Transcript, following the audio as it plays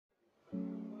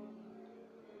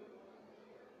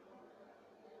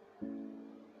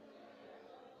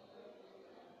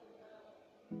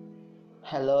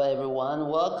Hello everyone,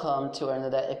 welcome to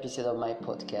another episode of my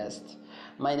podcast.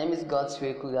 My name is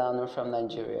Godswill Kugano from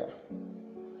Nigeria.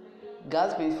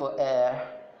 Gasping for air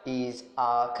is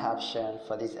our caption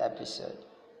for this episode.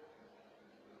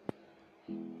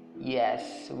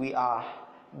 Yes, we are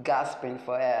gasping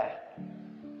for air.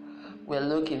 We're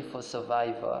looking for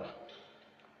survival,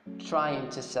 trying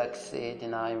to succeed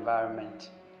in our environment,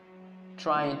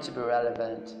 trying to be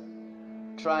relevant,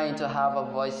 trying to have our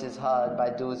voices heard by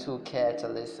those who care to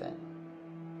listen.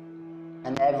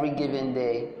 And every given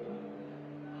day,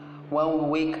 when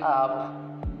we wake up,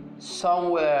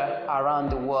 somewhere around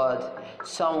the world,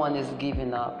 someone is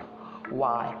giving up.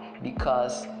 Why?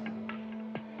 Because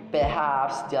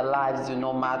perhaps their lives do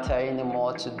not matter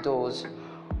anymore to those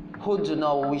who do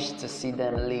not wish to see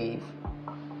them live.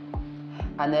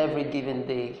 And every given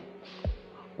day,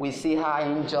 we see how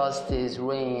injustice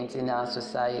reigns in our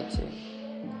society.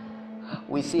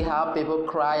 We see how people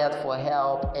cry out for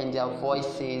help and their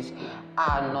voices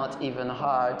are not even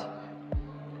heard.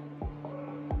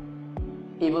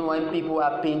 Even when people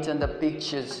are painting the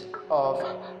pictures of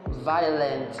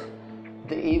violence,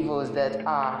 the evils that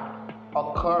are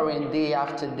occurring day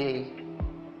after day,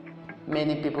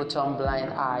 many people turn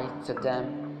blind eye to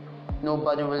them.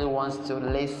 Nobody really wants to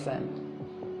listen.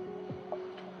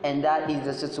 And that is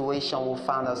the situation we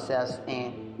find ourselves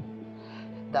in.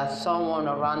 That someone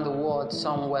around the world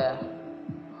somewhere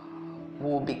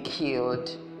will be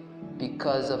killed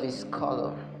because of his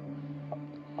color.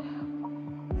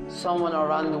 Someone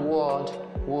around the world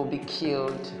will be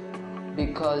killed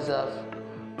because of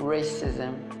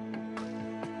racism,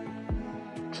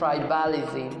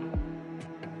 tribalism.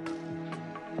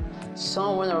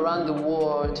 Someone around the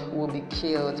world will be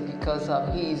killed because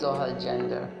of his or her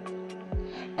gender.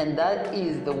 And that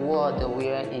is the world that we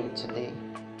are in today.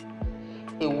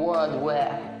 A world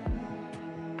where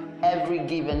every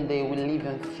given day we live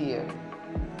in fear.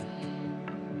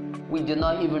 We do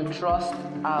not even trust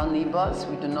our neighbors.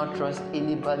 We do not trust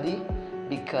anybody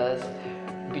because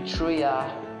betrayal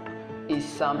is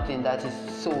something that is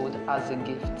sold as a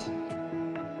gift.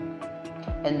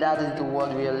 And that is the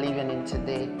world we are living in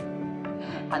today.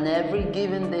 And every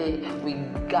given day we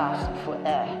gasp for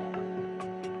air,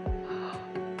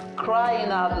 crying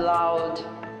out loud,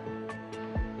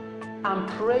 I'm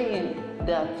praying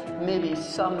that maybe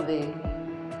someday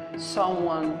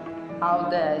someone out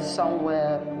there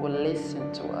somewhere will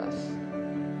listen to us.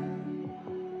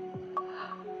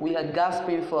 We are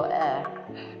gasping for air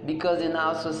because in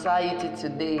our society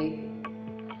today,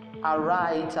 our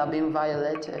rights are being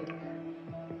violated.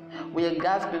 We are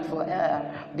gasping for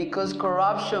air because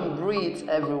corruption breeds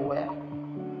everywhere.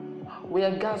 We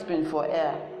are gasping for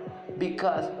air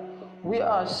because we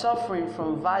are suffering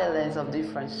from violence of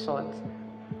different sorts.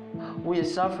 We are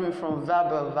suffering from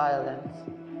verbal violence.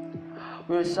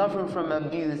 We are suffering from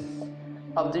abuse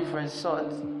of different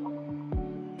sorts.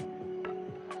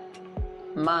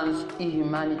 Man's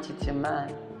inhumanity to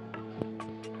man.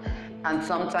 And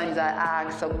sometimes I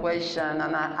ask a question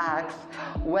and I ask,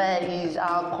 where is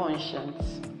our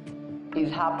conscience?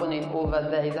 It's happening over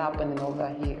there, it's happening over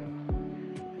here.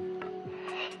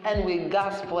 And we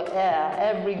gasp for air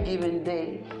every given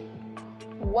day.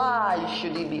 Why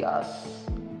should it be us?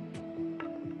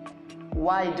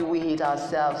 Why do we hate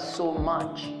ourselves so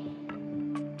much?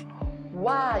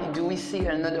 Why do we see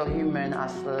another human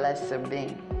as a lesser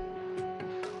being?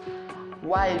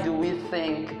 Why do we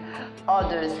think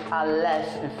others are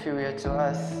less inferior to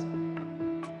us?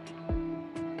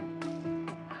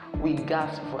 We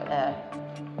gasp for air.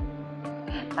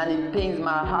 And it pains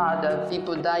my heart that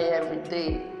people die every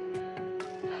day.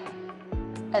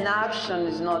 And action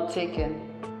is not taken.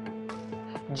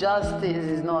 Justice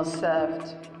is not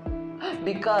served.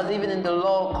 Because even in the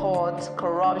law courts,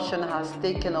 corruption has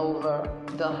taken over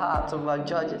the hearts of our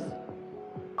judges.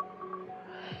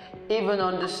 Even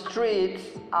on the streets,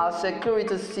 our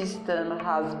security system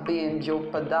has been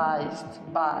jeopardized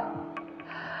by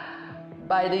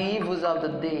the evils of the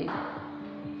day.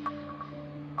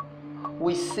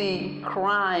 We see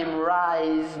crime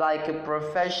rise like a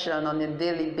profession on a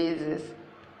daily basis.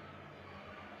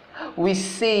 We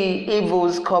see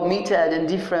evils committed in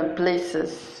different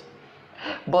places.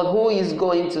 But who is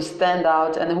going to stand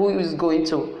out and who is going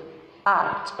to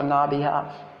act on our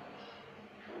behalf?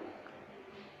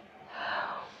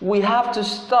 We have to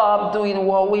stop doing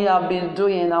what we have been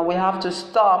doing, and we have to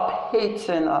stop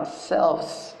hating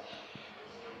ourselves.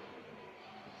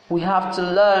 We have to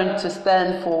learn to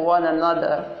stand for one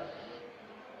another.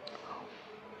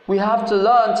 We have to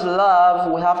learn to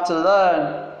love. We have to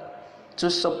learn to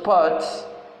support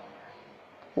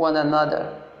one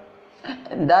another.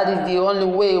 And that is the only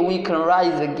way we can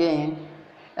rise again.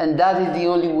 And that is the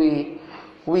only way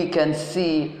we can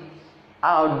see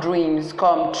our dreams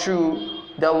come true,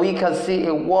 that we can see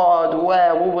a world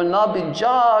where we will not be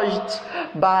judged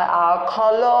by our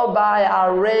color, by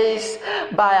our race,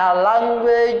 by our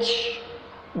language,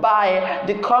 by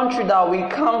the country that we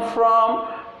come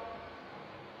from,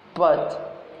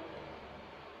 but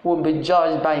we'll be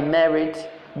judged by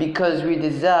merit, because we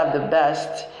deserve the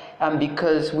best and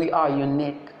because we are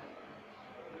unique.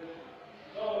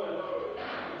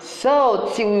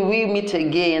 So, till we meet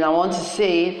again, I want to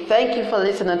say thank you for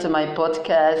listening to my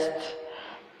podcast,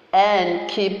 and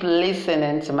keep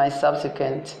listening to my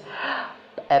subsequent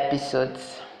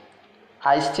episodes.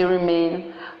 I still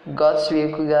remain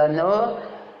Godswill Kugano,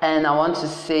 and I want to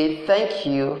say thank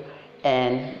you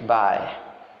and bye.